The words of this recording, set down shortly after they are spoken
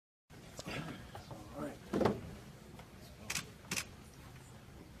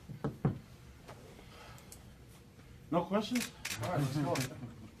No questions? All right, let's go.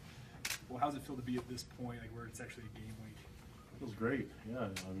 Well, how's it feel to be at this point, like where it's actually a game week? It feels great. Yeah,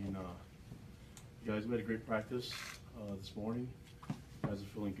 I mean, guys, we had a great practice this morning. Guys are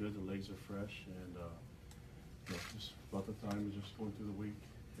feeling good. The legs are fresh, and just about the time is just going through the week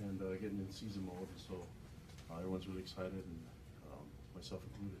and getting in season mode. And so everyone's really excited, and myself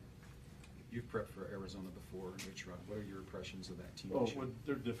included. You've prepped for Arizona before, Rich Rod. What are your impressions of that team? Oh, well,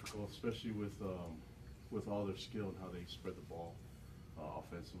 they're difficult, especially with all their skill and how they spread the ball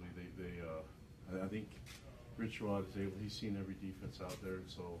offensively. I think Rich Rod is able. He's seen every defense out there, and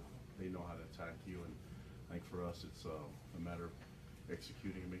so they know how to attack you. And I think for us, it's a matter of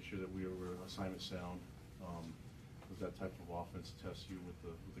executing and make sure that we are assignment sound. With that type of offense, tests you with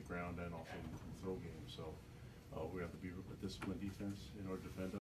the ground and also in the throw game. So we have to be a disciplined defense in order to defend us.